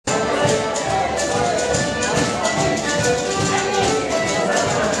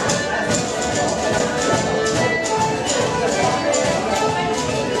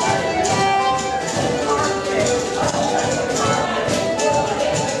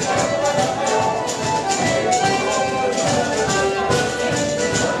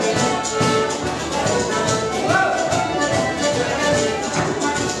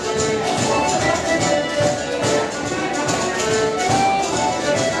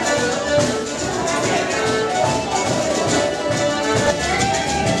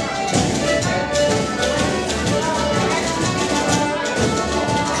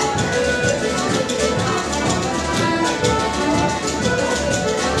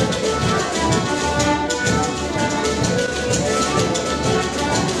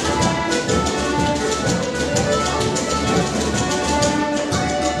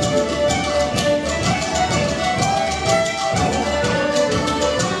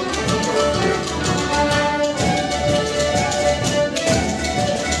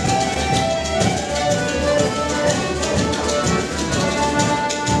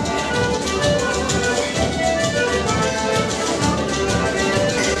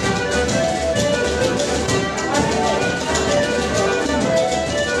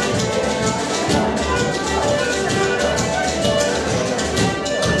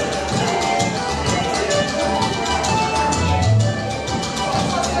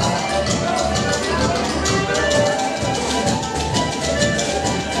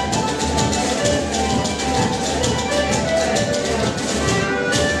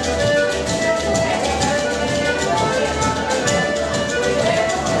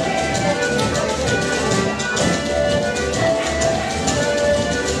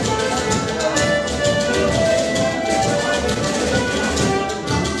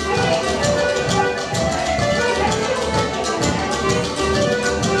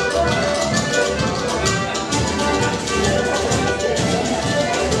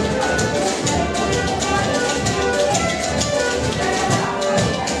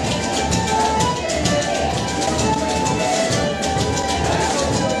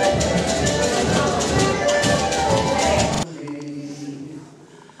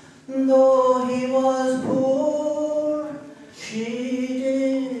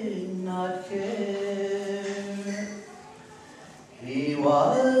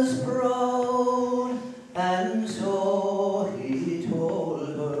was proud, and so he told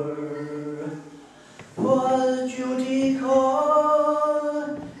her. 'Twas duty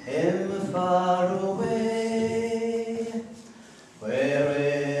called him far away,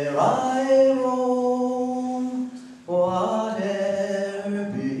 where'er I roam, whate'er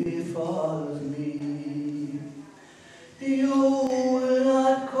befalls me. You will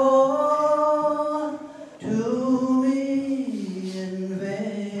not call to me in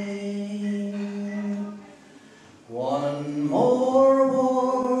vain. One more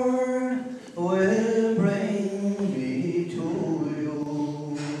word will bring me to you.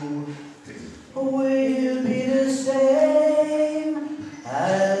 We'll be the same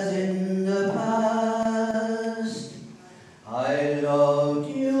as in the past. I loved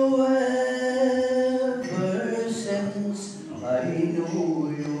you ever since I knew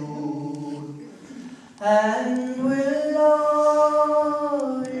you, and will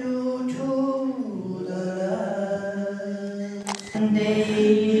love you to the last. One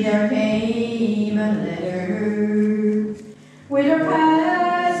day there came a letter with a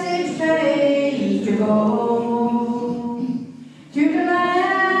passage page to go to the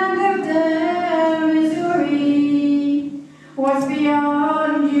land of the Missouri. What's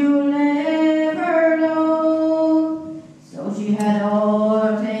beyond you'll never know. So she had all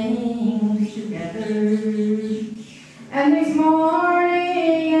her things together, and next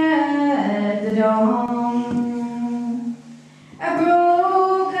morning at the dawn, a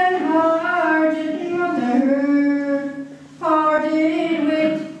broken-hearted mother parted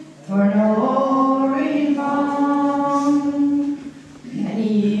with for no refund. Many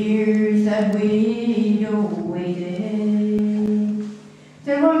years that widow waited,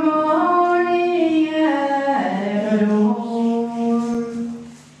 till one morning at her door,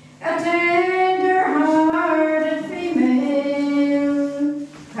 a tender-hearted female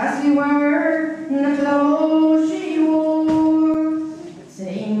passed me word in the clothes she wore,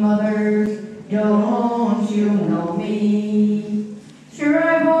 saying, "Mother, don't you know me? Sure,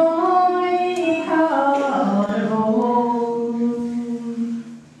 I've only caught a cold,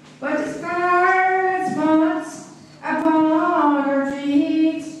 but the scarlet spots upon her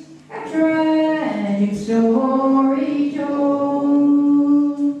cheeks, a tragic story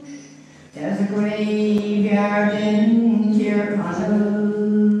told. There's a graveyard in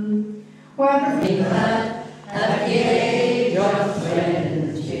Tyrconnell, where the people at the age of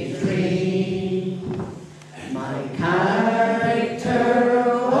 23, my character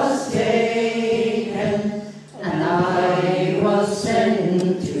was taken, and I was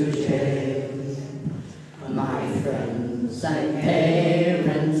sent to jail. My friends and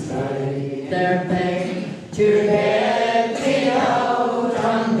parents laid their beg to get me out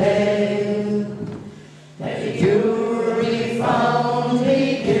on bail. But the jury found me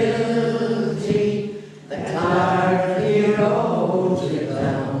guilty. The clerk, he wrote it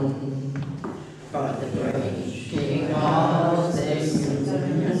down for the breaking of this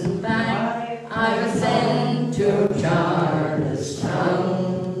Union Bank. I was sent to Charlestown.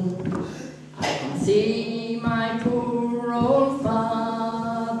 I can see my poor old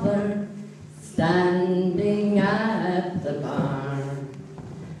father standing at the bar,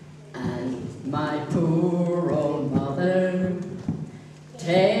 and my poor old mother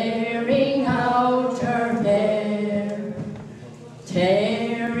tearing out her hair,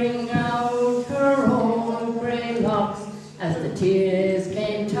 tearing out her old grey locks as the tears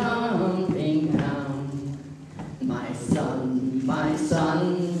came tumbling down. My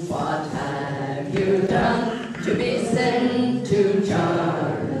son, what have you done to be sent to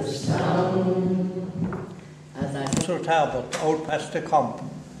Charlestown? As I Talbot, out past the Comp,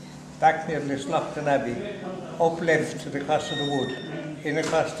 back near Listowel Abbey, up left to the Cross of the Wood, in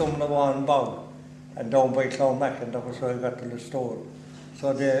across Dumnawan Bog, and down by Clonmac, and that was where I got to Listowel.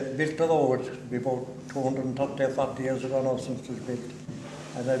 So they built the road about 230 or 40 years ago now since it was built.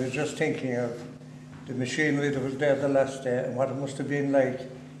 And I was just thinking of the machinery that was there the last day and what it must have been like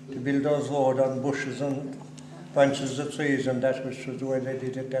to build those roads on bushes and branches of trees and that, which was the way they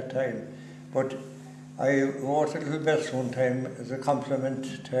did at that time. But I wrote a little verse one time as a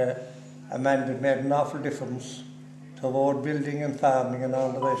compliment to a man that made an awful difference to road building and farming and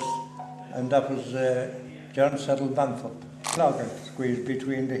all the rest, and that was John Settle Bamford. Clogger squeezed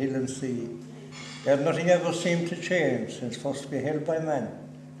between the hill and sea. There nothing ever seemed to change since first beheld by man,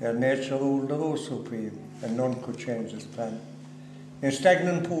 where nature ruled the rule supreme, and none could change his plan. In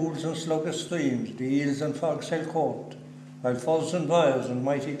stagnant pools and sluggish streams, the eels and frogs held court, while furze and briars and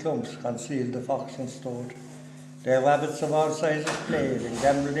mighty clumps concealed the fox and stoat. Their rabbits of all sizes played and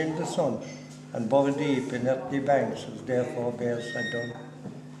gambled in the sun, and buried deep in earthly banks as therefore bears had done.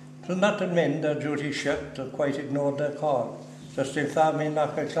 'Twas not in men their duty shirked or quite ignored their call, just in famine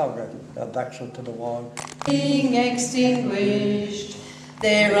Knockanure, their backs up to the wall. Being extinguished,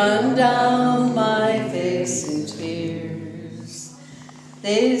 they run down my face in tears.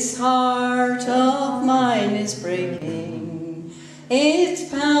 This heart of mine is breaking, it's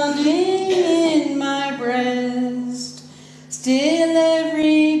pounding in my breast. Still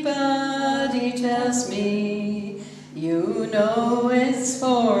everybody tells me, you know it's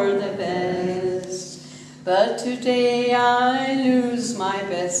for the best. But today I lose my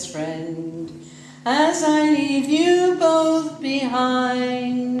best friend, as I leave you both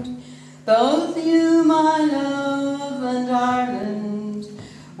behind. Both you, my love, and Ireland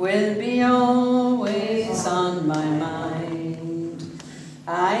will be always on my mind.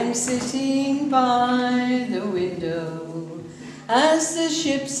 I'm sitting by the window as the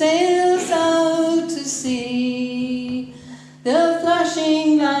ship sails out to sea. The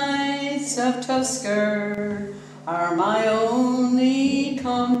flashing lights of Tusker are my only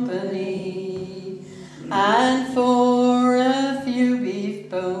company, and for a few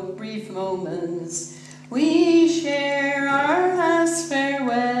brief moments we share our last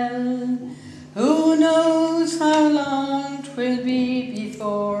farewell. Who knows how long 'twill be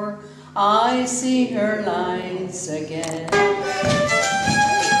before I see her lights again.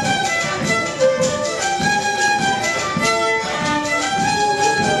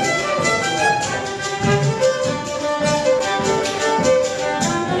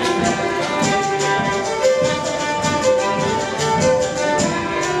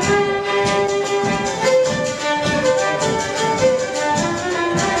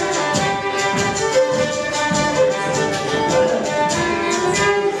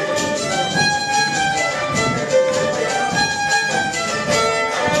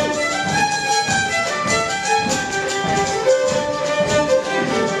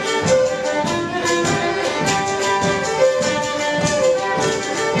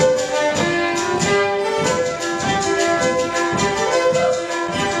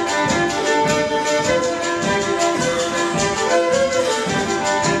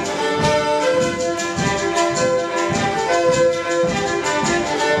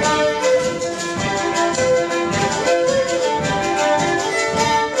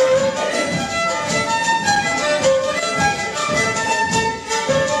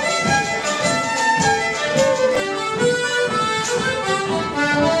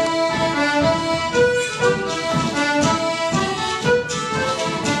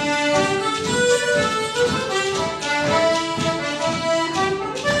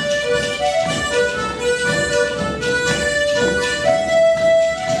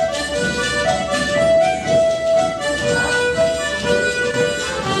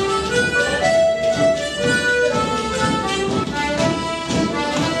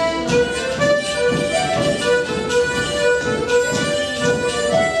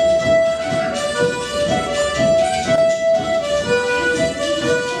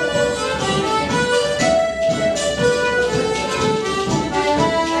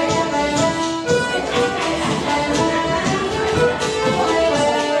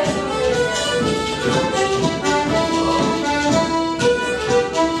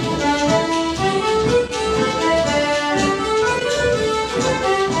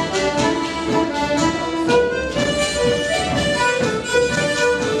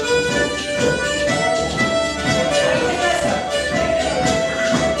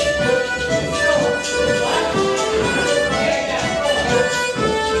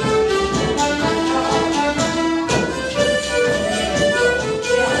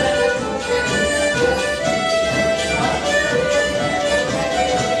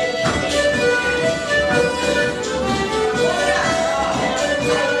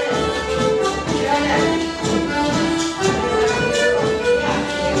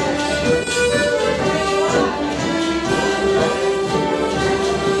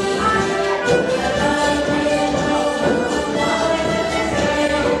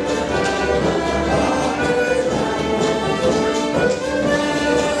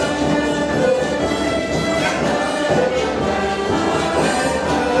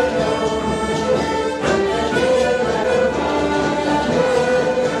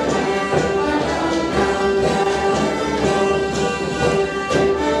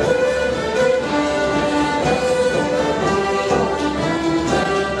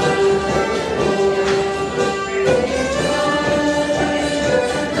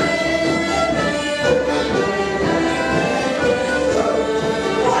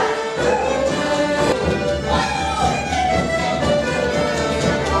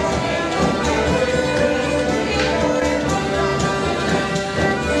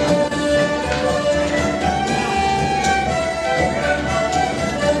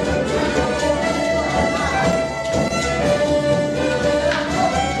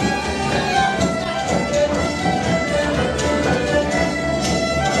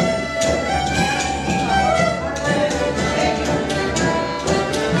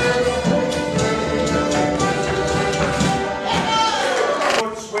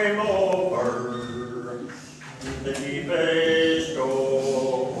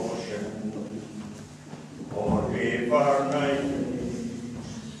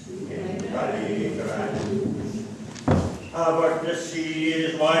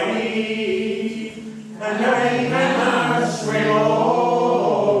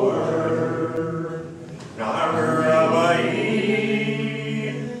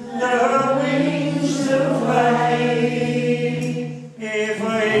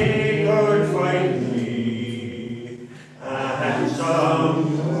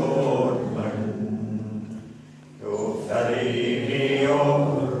 young boatman to ferry me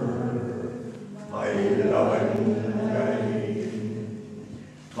over my loving guide.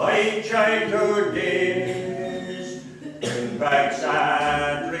 My childhood days bring back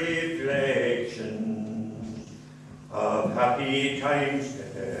sad reflections of happy times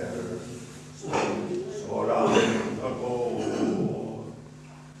there, so long ago.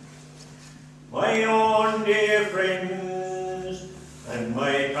 My own dear friends and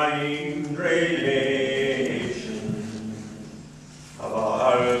my kind relations have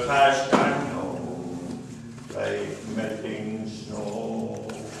all passed on now like melting snow.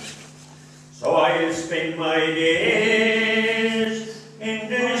 So I'll spend my days in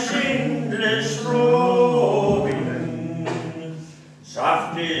this endless roving,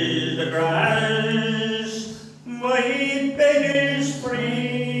 soft is the grass, my bed is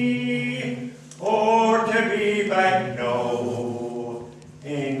free, or to be back now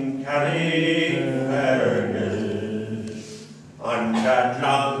in Carrickfergus on that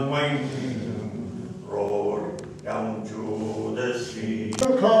long winding road down to the sea.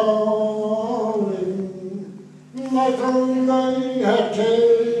 Calling, my tongue I have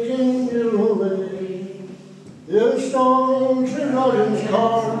taken you away. You stole Trevelyan's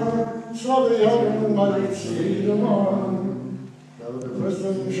car, so the young might see them all. Now the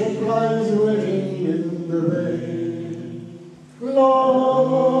prison ship lies waiting in the bay.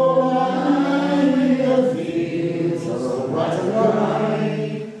 Lord, I'm in the fields of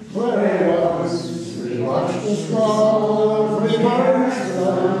Rattleby, where once we watched the small free birds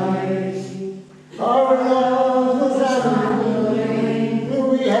fly. Our love was everywhere,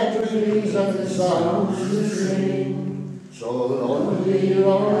 we had dreams and songs to sing. So lonely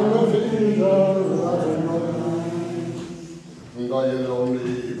on the fields of Rattleby. By a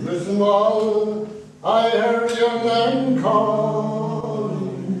lonely prison wall, I heard young men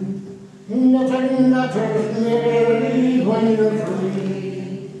calling. Nothing matters nearly when you're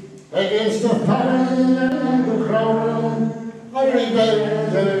free. Against the famine and the crowd, I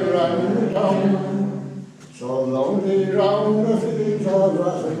rebelled there and down. So lonely round the fields of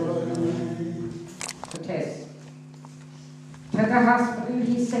Rattleby. Protest. To the hospital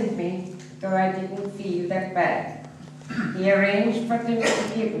he sent me, though I didn't feel that bad. He arranged for them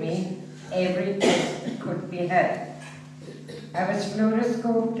to give me every test that could be had. I was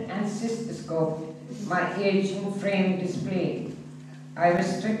fluoroscoped and cystoscoped, my aging frame displayed. I was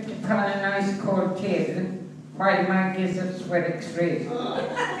stripped to colonized cold table, while my gizzards were x-rayed.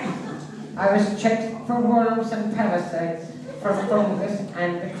 I was checked for worms and parasites, for fungus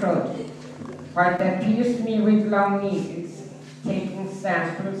and the crud, while they pierced me with long needles, taking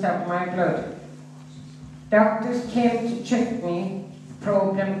samples of my blood. Doctors came to check me,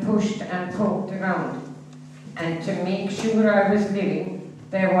 probed and pushed and poked around, and to make sure I was living,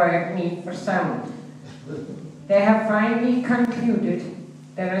 they wired me for sound. They have finally concluded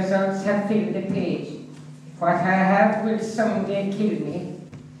the results have filled the page. What I have will someday kill me.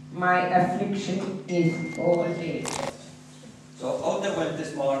 My affliction is old age. So out they went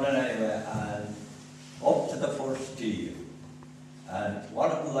this morning anyway, and up to the first tee. And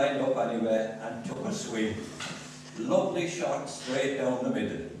one of them lined up anyway and took a swing. Lovely shot straight down the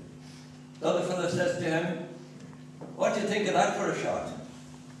middle. The other fellow says to him, "What do you think of that for a shot?"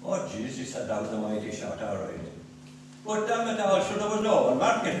 "Oh, jeez," he said, "that was a mighty shot, all right. But damn it all, sure there was no one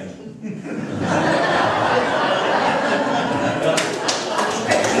marking him."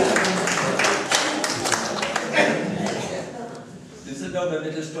 This is another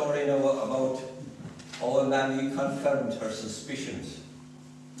little story now about old Mammy confirmed her suspicions.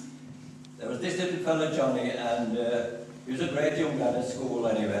 There was this little fella, Johnny, and he was a great young lad at school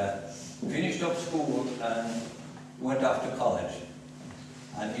anyway. Finished up school and went off to college.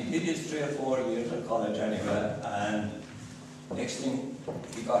 And he did his 3 or 4 years at college anyway, and next thing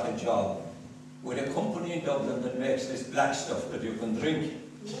he got a job with a company in Dublin that makes this black stuff that you can drink.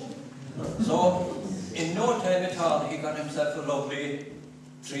 So in no time at all he got himself a lovely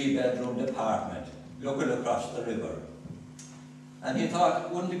 3-bedroom apartment looking across the river. And he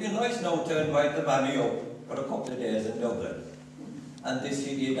thought, wouldn't it be nice now to invite the mammy up for a couple of days in Dublin? And this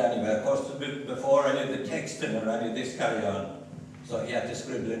he did anyway, of course before any of the texting or any of this carry on, so he had to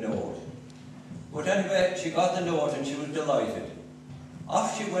scribble a note. But anyway, she got the note and she was delighted.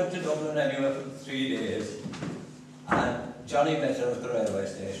 Off she went to Dublin anyway for 3 days, and Johnny met her at the railway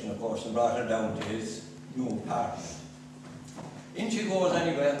station, of course, and brought her down to his new apartment. In she goes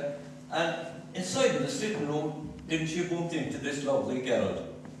anyway, and inside in the sitting room, didn't she bump into this lovely girl?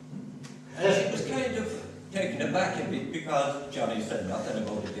 And she was kind of taken aback a bit because Johnny said nothing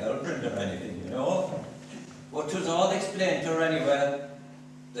about a girlfriend or anything, you know. But it was all explained to her anyway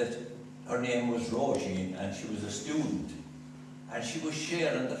that her name was Roisin and she was a student, and she was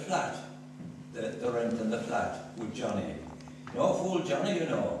sharing the flat, the rent in the flat with Johnny. No fool Johnny, you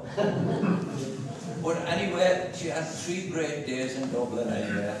know. But anyway, she had 3 great days in Dublin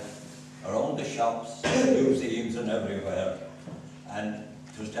anyway, around the shops, museums and everywhere, and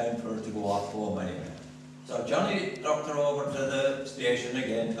it was time for her to go off home anyway. So Johnny dropped her over to the station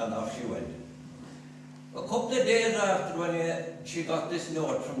again, and off she went. A couple of days after, when she got this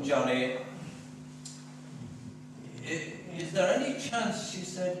note from Johnny, is there any chance, she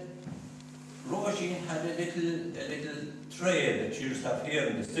said, Roisin had a little tray that she used to have here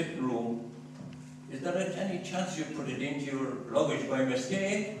in the sick room. Is there any chance you put it into your luggage by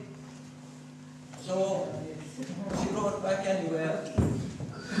mistake? So she wrote back anyway.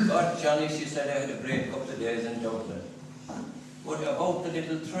 But Johnny, she said, I had a great couple of days in Dublin. But about the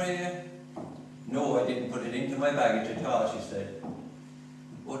little tray, no, I didn't put it into my baggage at all, she said.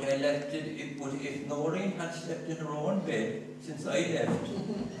 But I left it, but if Noreen had slept in her own bed since I left,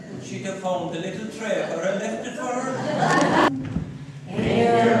 she'd have found the little tray where I left it for her. In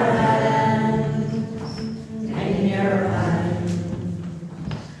your hand, in your hand.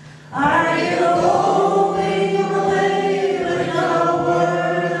 Are you going away with a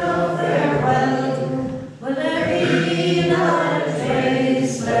word of farewell? Will there be not a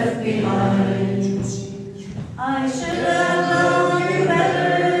trace left behind? I should have known you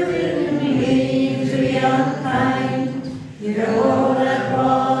better, didn't mean to be unkind. You know that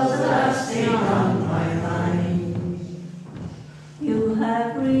was lasting on my mind. You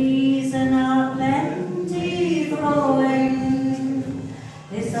have reason of plenty growing.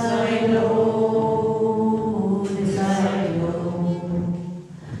 This I know, this I know.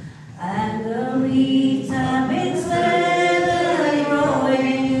 And the weeds have been steadily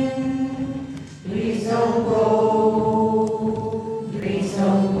growing. Please don't go, please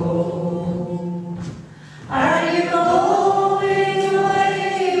don't go. Are you going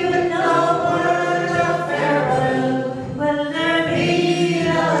away with no word of farewell? Will there be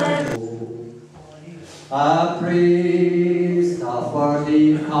a priest of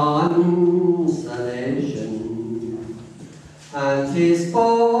worthy consolation, and he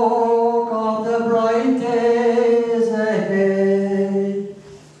spoke of the bright days ahead,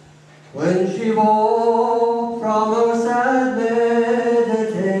 when she woke from her sad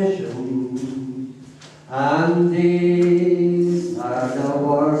meditation, and these are the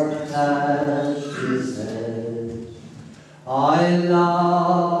words that she said. I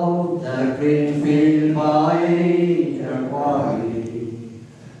love the green field by your quarry,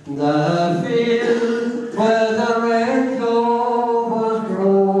 the field where the red clovers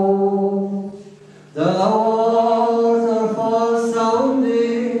grow, the waterfall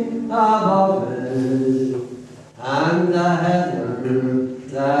sounding above it, and the heather,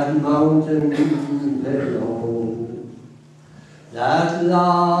 that mountain below. That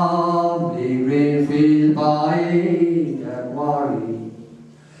lovely green field by the quarry,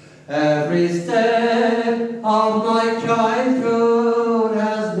 every step of my childhood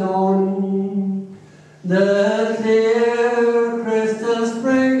has known. The clear crystal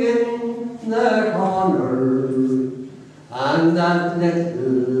spring in the corner, and that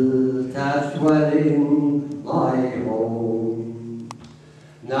little thatched dwelling my home.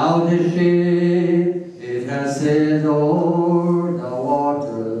 Now the ship, it has sailed o'er the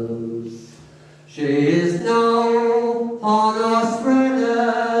waters. She is now on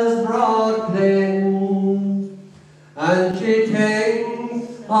Australia's broad plain, and she thinks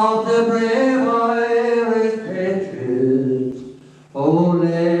of the brave Irish patriots who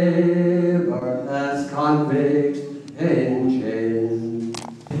labour as convicts in chains.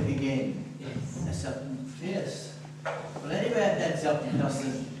 Again, a certain face. Well, anyway, that certain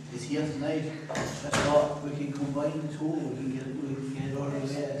person is here tonight. I thought we can combine the two, we can get it all the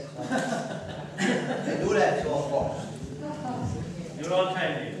way. I do that so far. You're all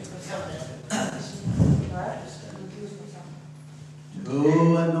time.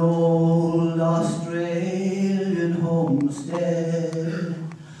 To an old Australian homestead,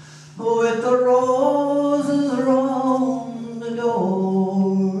 with the roses round the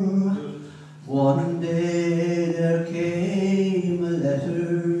door. One day there came a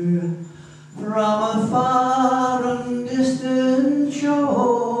letter from a far and distant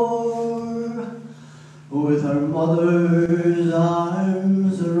shore, with her mother's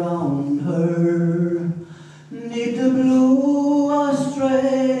arms around her, 'neath the blue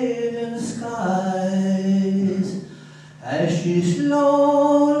Australian skies. As she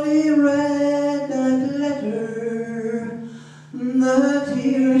slowly read that letter, the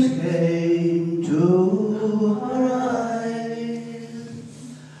tears came to her eyes.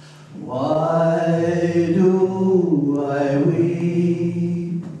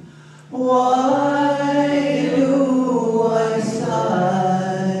 weep? Why do I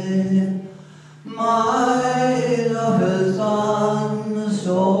sigh? My love has gone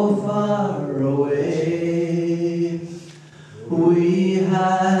so far away. We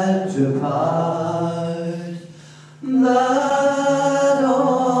had to part that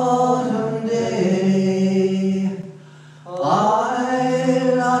autumn day.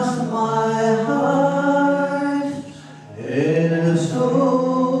 I lost my heart in a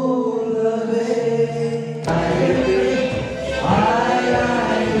solar bay.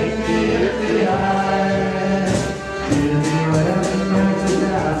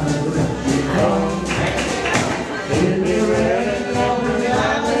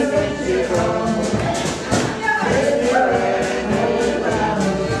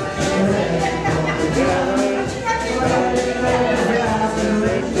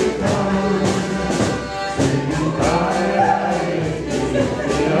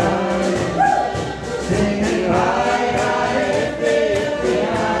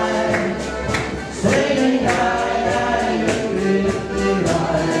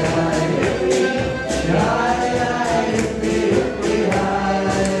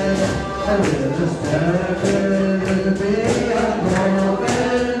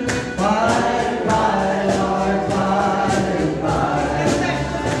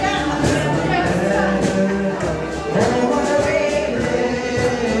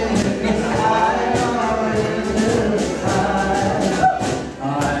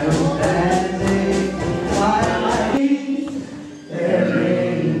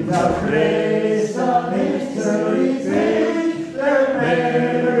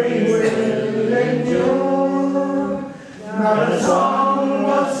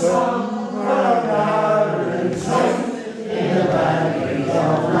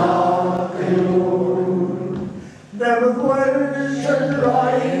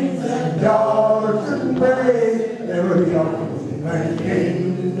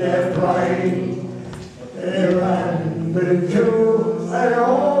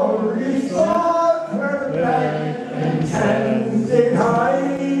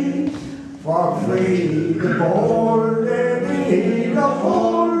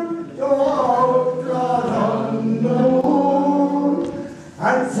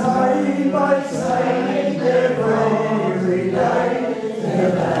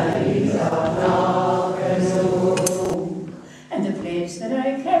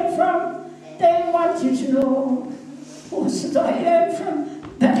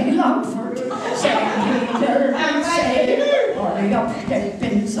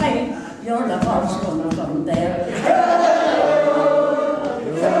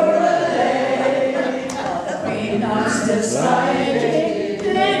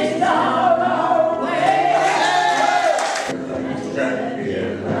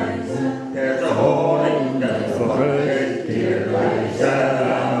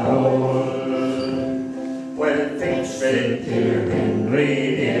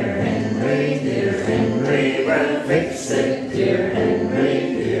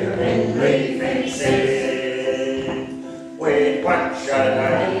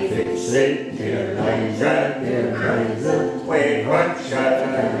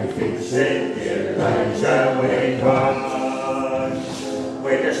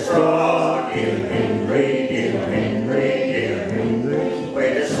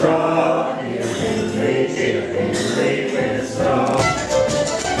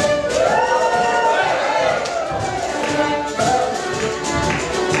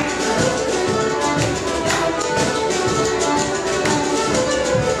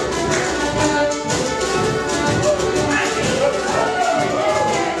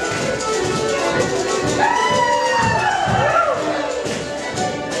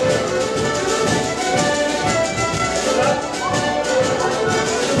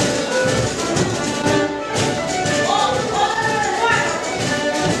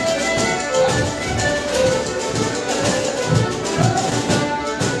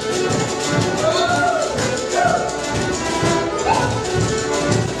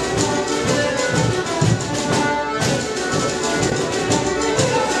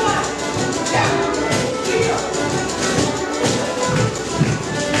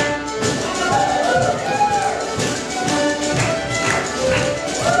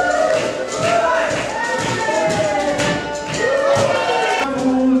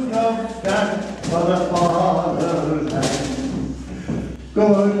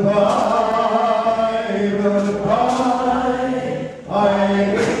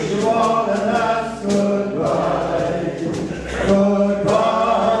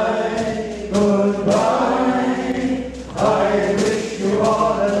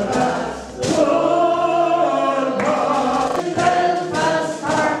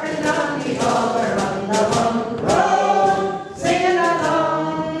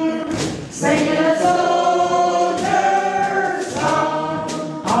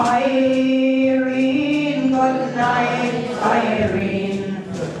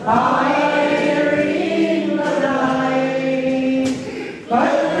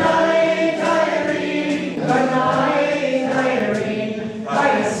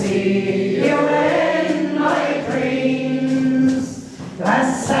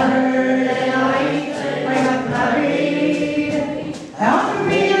 And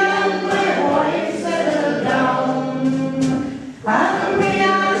me and my wife settled down. And me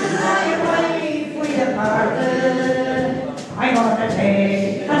and my wife we departed. I'm gonna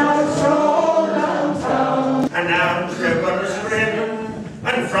take an old stroll downtown. And now the was spreading,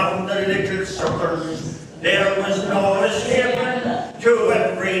 and from the little suckers there was no escaping. To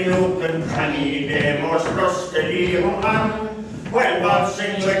every nook and cranny they must rustily on, while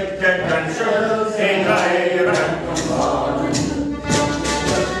waltzing with the dancers in Ireland come on.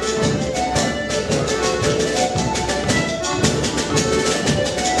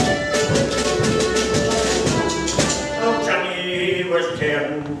 Oh, Johnny was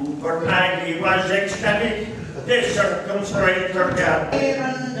tearing, but Maggie was ecstatic. They circumscribed her gap.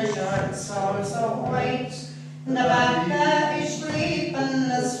 And the shirts all so white, the back is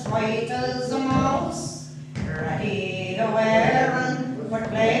sleeping as white as a mouse, ready to wear and for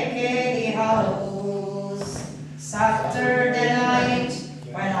Blackey House. Saturday night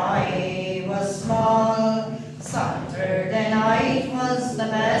when I was small, Saturday night was the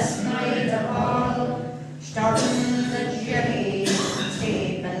best night of all. Starting the jelly,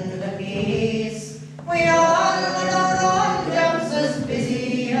 sleeping the peas, we all went our own jobs as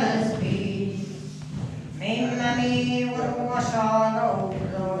busy as bees. Me mammy would wash all the old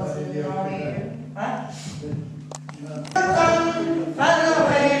clothes in our ear. Fell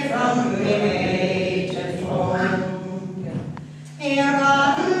away from me native home. You're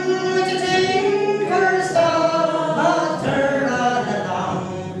gone with the tinkers all, but turn along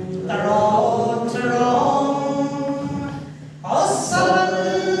the road to Rome. Oh,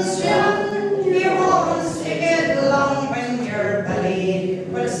 Sullivan's young, you won't stick it long when your belly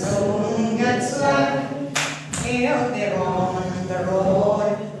will soon get slack. You'll be on the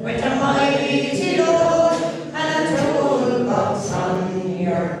road with a mighty load and a toolbox on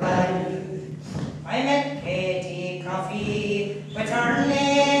your back. I met Katie Coffee with her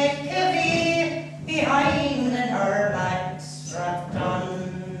neck heavy behind and her back strapped on.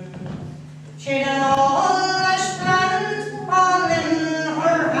 She'd an old ash plant all in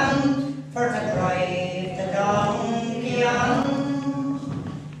her hand for to drive the donkey on.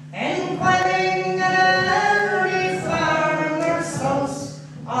 Inquiring at every farmer's house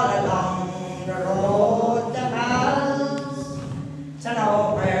all along the road that pass, to know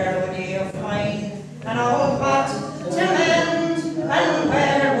where would you find an old pot to mend, and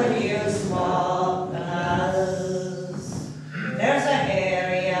where would you swap an ass. There's a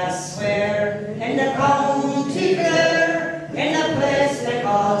area, I swear, in the county Clare, in a place they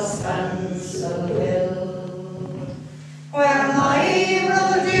call Stansellville, where my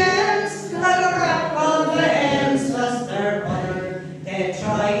brother James had a rap of the hens was their mother they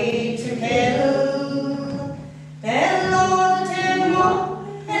tried to kill. They loaded him up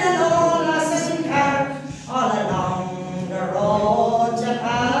in an old lassie cart all along the road to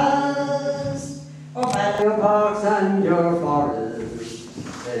pass. Oh, Your parks and your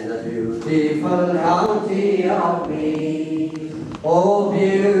forests in the beautiful county of Meath. Oh,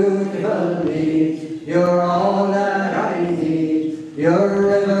 beautiful Meath, you're all that I need. Your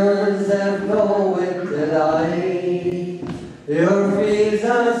rivers that flow with delight. Your fields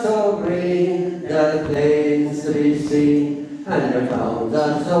are so green, the plains to be seen, and your towns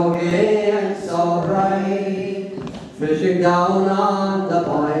are so gay and so bright. Fishing down on the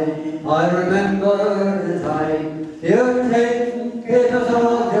point, I remember the time you take it was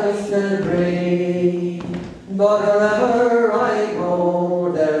August and rain. But wherever I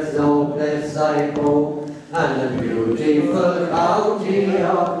go, there's no place I go, and the beautiful county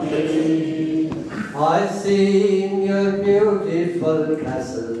of Meath. I've seen your beautiful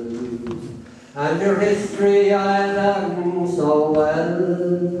castles, and your history I learned so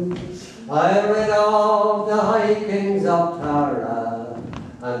well. I read of the high kings of Tara,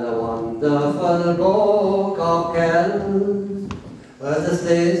 and the wonderful book of Kells, but the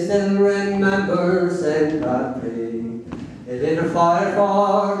state still remembers St. Patrick. It lit a fire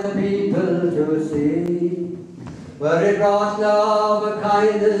for the people to see, where it brought love and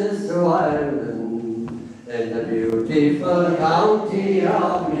kindness to Ireland, in the beautiful county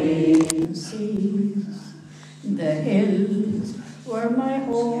of Meath. Seas, the hills were my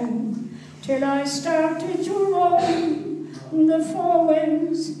home, till I started to roam the four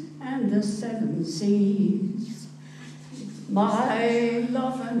winds and the seven seas. My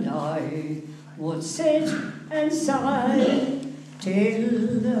love and I would sit and sigh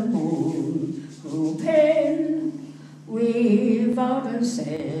till the moon grew pale. We vowed and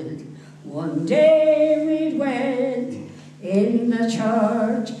said one day we'd wed in the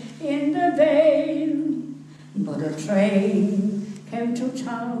church in the vale. But a train came to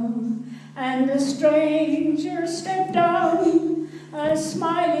town and the stranger stepped down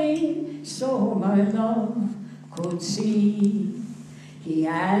smiling so my love could see. He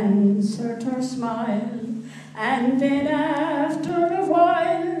answered her smile, and then after a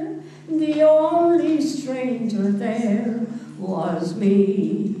while, the only stranger there was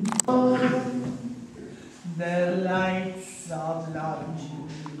me. The lights of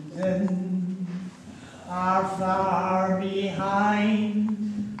London are far behind,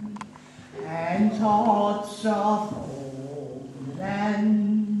 and thoughts of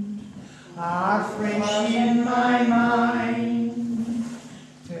homeland are fresh in my mind.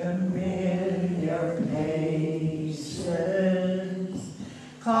 Familiar places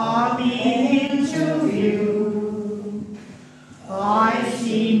coming into view, I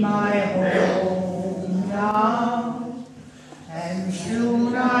see my home now, and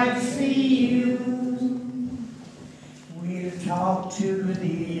soon I'll see you. We'll talk to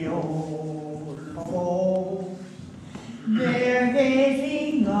the old folks, they're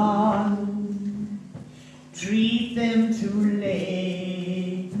getting on. Treat them to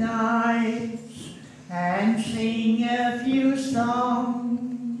late nights and sing a few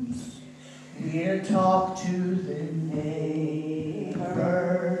songs. We'll talk to the neighbors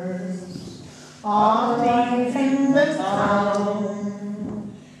of life in the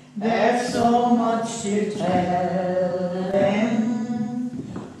town. There's so much to tell them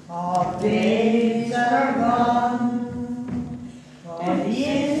of days that are gone. But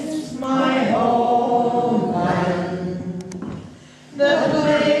it's my homeland, the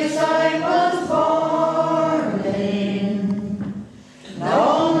place I was born in.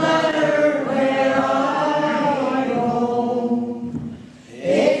 No matter where I go,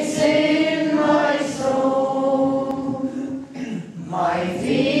 it's in my soul. My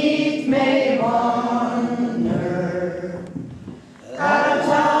feet may wander a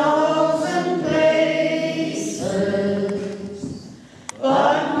thousand places,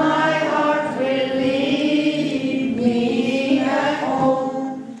 but my heart will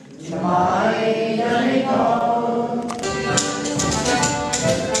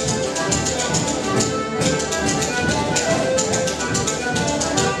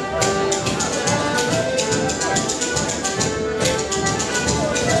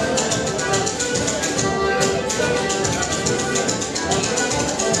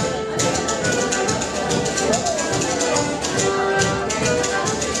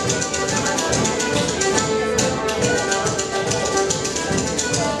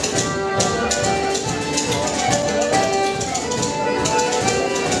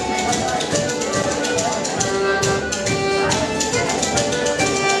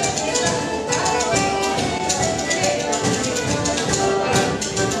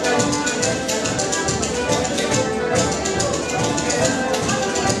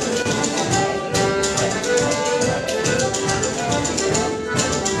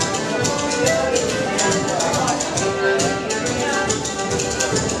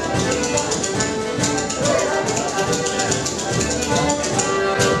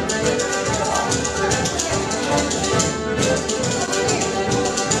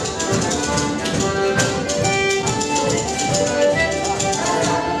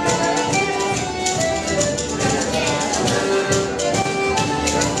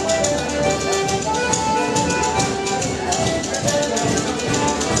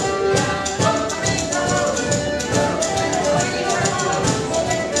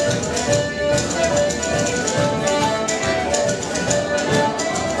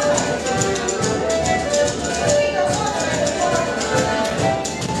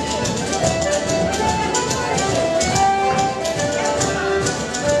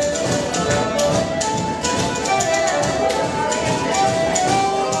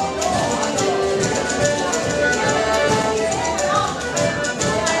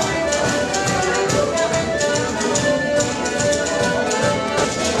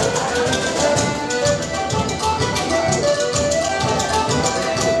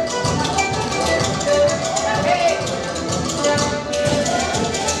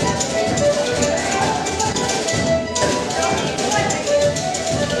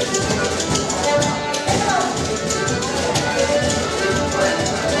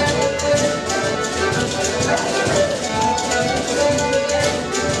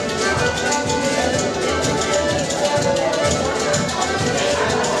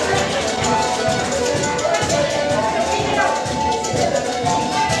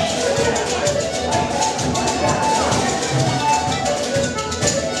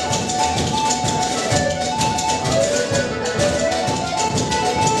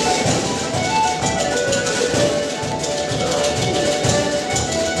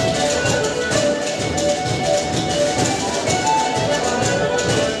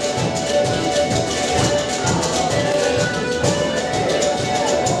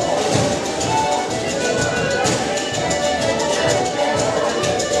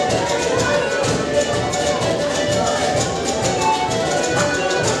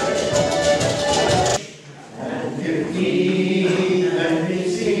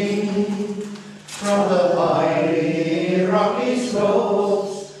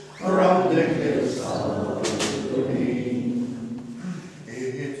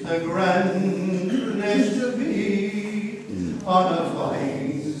the grand place to be on a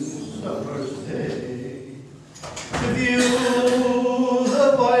fine summer's day. To view the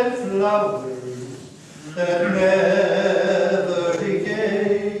white flowers that never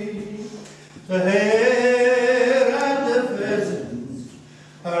decay, the hare and the pheasants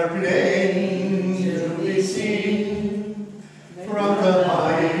are plain to be seen from the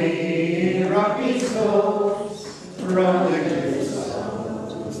high rocky slopes, from the cliffs of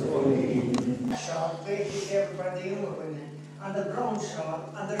Moyvane. Shard, basically there by the younger women, and the brown shard,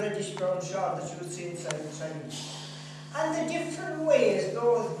 and the reddish brown shard that you would see inside the Chinese. And the different ways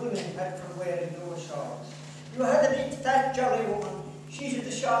those women had for wearing those shards. You had a bit that jolly woman, she had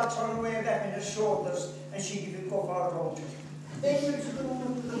the shard thrown away back in her shoulders, and she'd give you go far around it. Then you to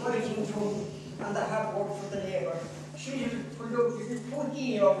the writing room and the hard work for the neighbour. She had pulled out with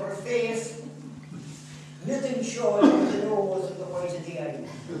putty over her face, nothing showing on the nose and the white of the eye.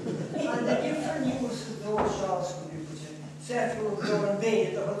 And the different use of those shards could be put in. Say if you were going in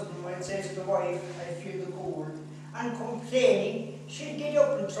bed, the husband might say to the wife, I feel the cold. And complaining, she'd get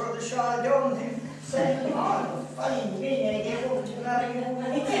up and throw the shawl down him, saying, oh, fine me, I get up to marry you.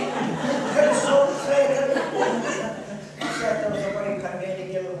 I'm so afraid. There was a wife I made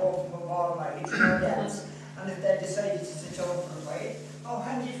a girl home from a ball night, it's no dance. And if they decided to sit down for a while, how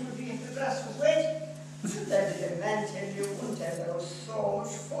handy it would be if the grass was wet. That did a man tell you one time there was so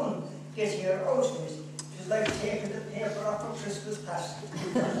much fun getting her out of it. It was like taking the paper off a Christmas past.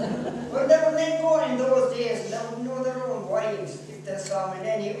 Well, they were then going in those days, and they would know their own wives if they saw them in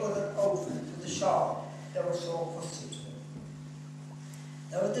any other outfit with the shawl. They were so accustomed to them.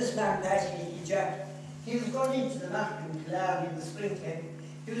 There was this man, Paddy Jack. He was going into the market in Killarney in the springtime.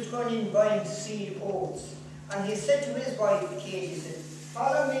 He was going in buying seed oats. And he said to his wife, Kate, he said,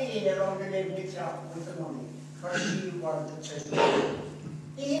 follow me in around 11 o'clock with the money, for she wanted the treasure.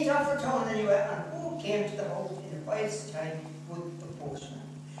 He hit off for town anyway, and who came to the house in a while's time with the postman?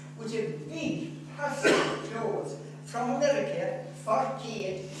 With a big parcel of clothes from America,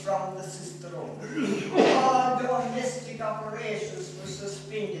 48 from the sister home. All domestic operations were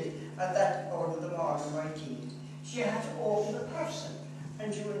suspended at that hour of the morning by Kate. She had to open the parcel. And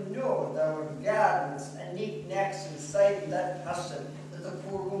you will know there were gardens and knick-knacks inside that parcel that the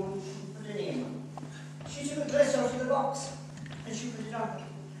poor woman put a name on. She took a dress out of the box and she put it on.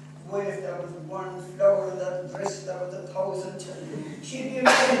 Well, if there was one flower in that dress, there was 1,000. She'd be in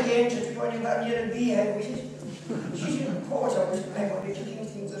great danger to go anywhere near a beehive with it. She took a coat out, I might be taking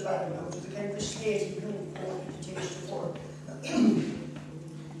things at random out of the kind of a slaty blue coat that you takes before.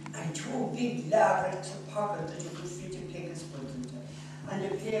 And two big labyrinths of pockets that you could fit a peg and split into. And a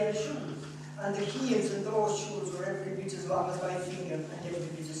pair of shoes, and the heels in those shoes were every bit as long as my finger and every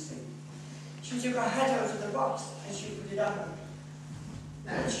bit as thin. She took her hat out of the box and she put it on her.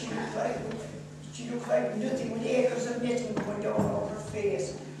 And she looked like nothing with acres of netting going down over her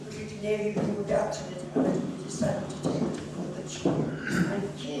face, with little navy blue dots in it, and we decided to take it from the chair. And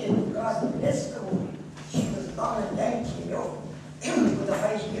Kate, God bless the woman, she was long and lanky enough, with the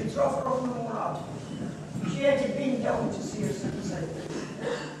high heels rough around the moon. She had to bend down to see herself inside the door.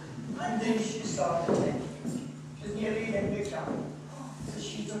 And then she saw the tent. It was nearly 11 o'clock. So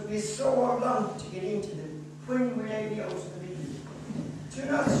she took me so long to get into them. When will I be out of the building? Do you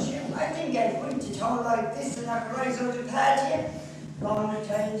know, I think I'd go into town like this and not rise out of party. Long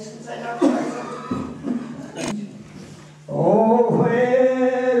time since I not rise out of Oh,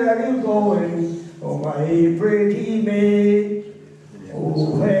 where are you going, oh my pretty maid?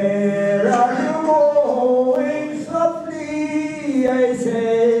 Oh, where are you going softly, I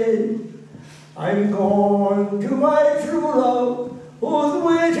said. I'm going to my true love, who's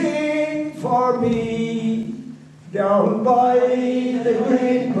waiting for me, down by the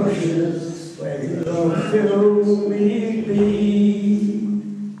green bushes, where he loves to meet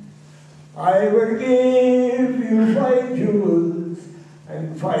me. I will give you fine jewels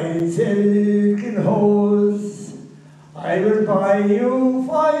and fine silken hose. I will buy you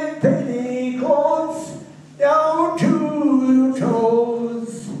fine petticoats down to your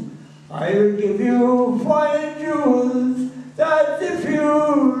toes. I will give you fine jewels, that's if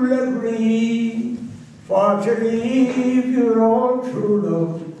you'll agree, for to leave your own true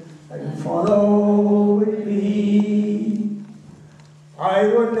love and follow with me. I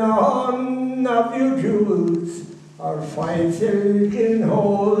will none of your jewels or fine silken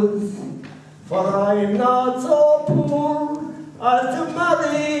hose, for I am not so poor as to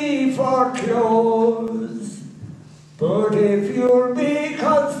marry for clothes. But if you'll be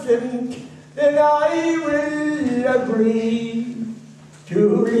constant, then I will agree to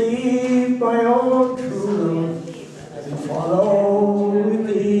leave my own true love and follow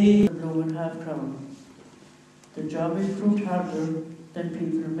thee. half-crown. The job is proved harder than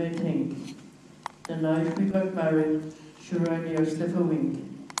people may think. The night we got married, sure I near slip a wink.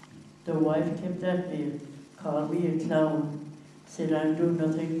 The wife kept at me, called me a clown, said I'm doing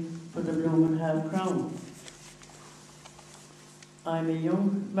nothing for the bloomin' half-crown. I'm a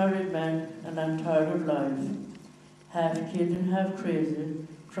young married man and I'm tired of life, half kid and half crazy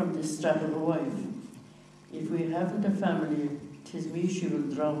from this strap of a wife. If we haven't a family, 'tis me she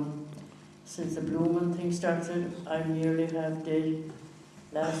will drown. Since the bloomin' thing started, I'm nearly half dead.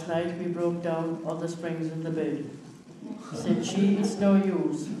 Last night we broke down all the springs in the bed. Said she, it's no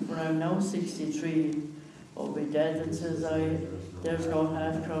use, for I'm now 63. Oh, my dad, and says I, there's no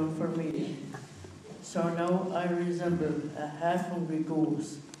half-crown for me. So now I resemble a half-hungry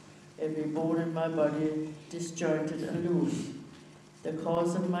goose, every bone in my body disjointed and loose. The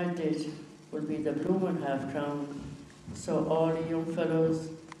cause of my death will be the bloomin' half-crown. So all the young fellows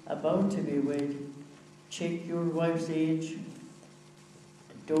about to be wed, check your wife's age.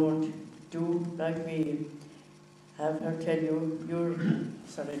 Don't do like me. Have her tell you you're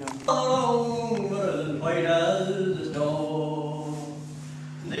sorry now. Oh, white as the snow,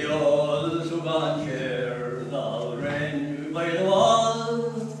 the old sugar chairs all ran by the wall,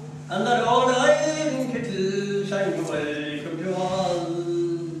 and that old iron kettle sang welcome to all,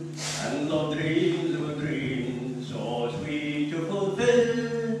 and love dreams were dreams so sweet to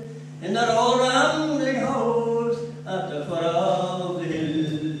fulfill, in that old rambling house at the foot of the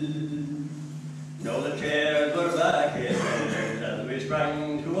hill. Now the chairs were back in as we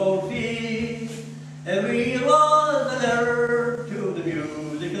sprang to our feet. Every year was alert to the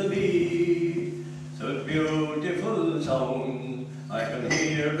musical beat. Such beautiful sound I can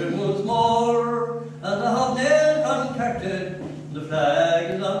hear it once more as the hobnail contracted, the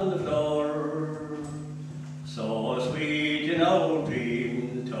flag is on the floor. So sweet in our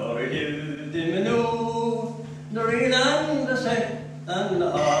dreams, till we lived in the new, the reel and the set and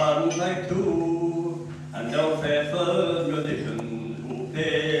the hornpipe too, and our faithful musicians who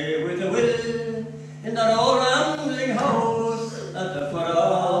play with a will in that old rambling house at the foot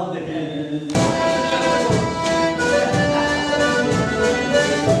of the hill.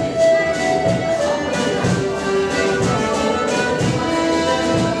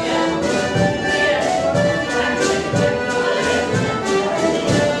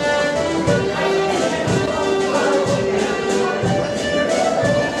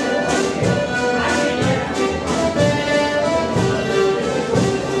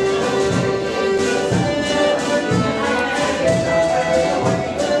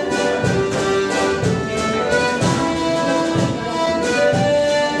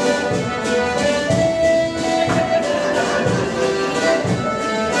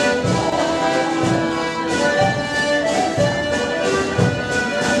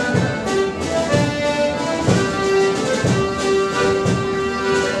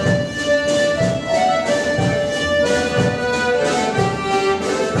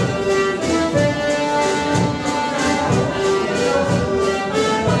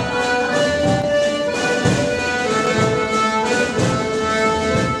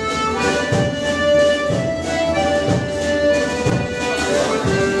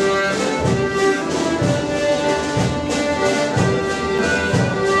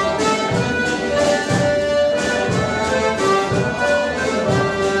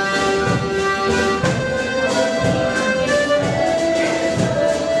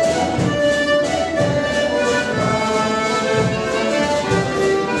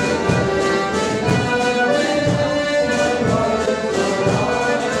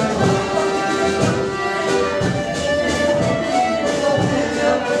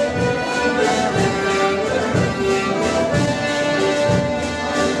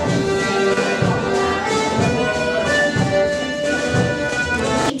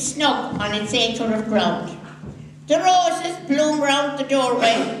 On its acre of ground. The roses bloom round the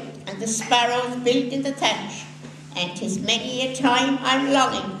doorway, and the sparrows build in the thatch, and 'tis many a time I'm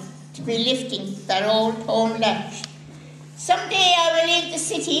longing to be lifting that old home latch. Some day I will leave the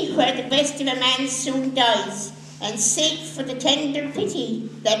city where the best of a man soon dies, and seek for the tender pity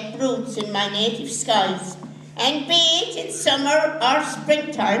that broods in my native skies. And be it in summer or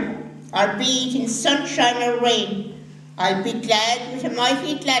springtime, or be it in sunshine or rain, I'll be glad with a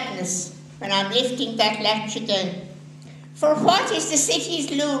mighty gladness when I'm lifting that latch again. For what is the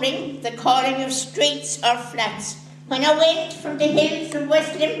city's luring, the calling of streets or flats, when a wind from the hills of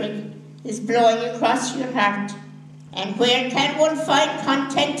West Limerick is blowing across your heart? And where can one find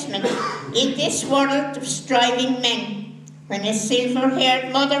contentment in this world of striving men, when a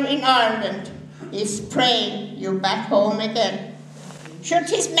silver-haired mother in Ireland is praying you back home again? Sure,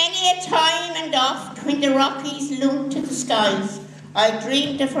 'tis many a time and oft when the Rockies loomed to the skies, I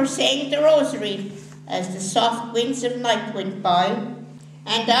dreamed of her saying the rosary as the soft winds of night went by,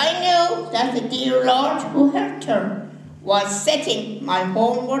 and I knew that the dear Lord who heard her was setting my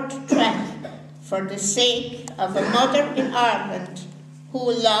homeward track for the sake of a mother in Ireland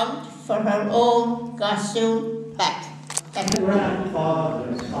who longed for her own gossoon back.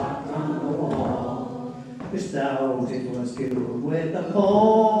 Grandfather's clock on the wall, which thou it was filled with the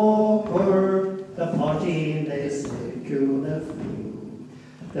poker, the potty they said cool the food,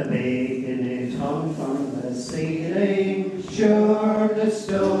 the bacon it hung from the ceiling. Sure, the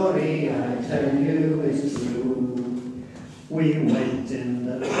story I tell you is true. We went in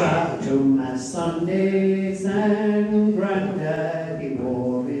the crowd to Mass Sundays, and Granddaddy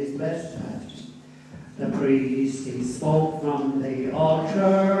wore his best hat. The priest, he spoke from the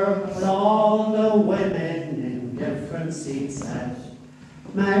altar, but all the women in different seats sat.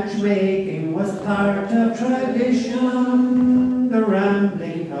 Matchmaking was part of tradition, the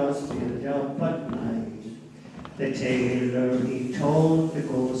rambling house filled up at night. The tailor, he told the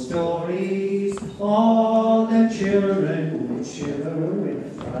ghost stories, all the children would shiver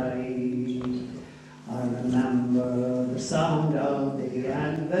with fright. I remember the sound of the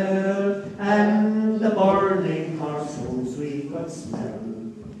anvil and the burning horse hose we could smell.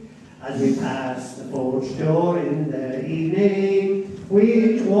 As we passed the forge door in the evening,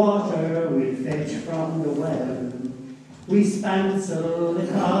 which water we fetch from the well. We spancel the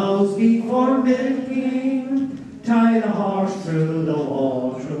cows before milking, tie the horse through the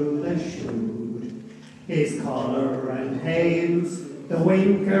wall, through the chute. His collar and hails, the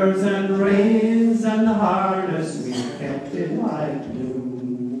winkers and reins, and the harness we kept in white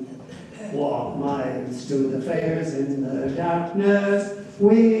blue. Walk miles to the fairs in the darkness,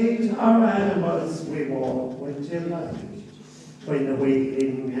 with our animals we walk with delight. When the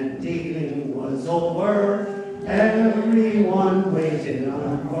wheeling and dealing was over, everyone waited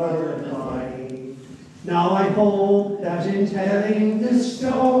on her reply. Now I hope that in telling this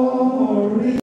story,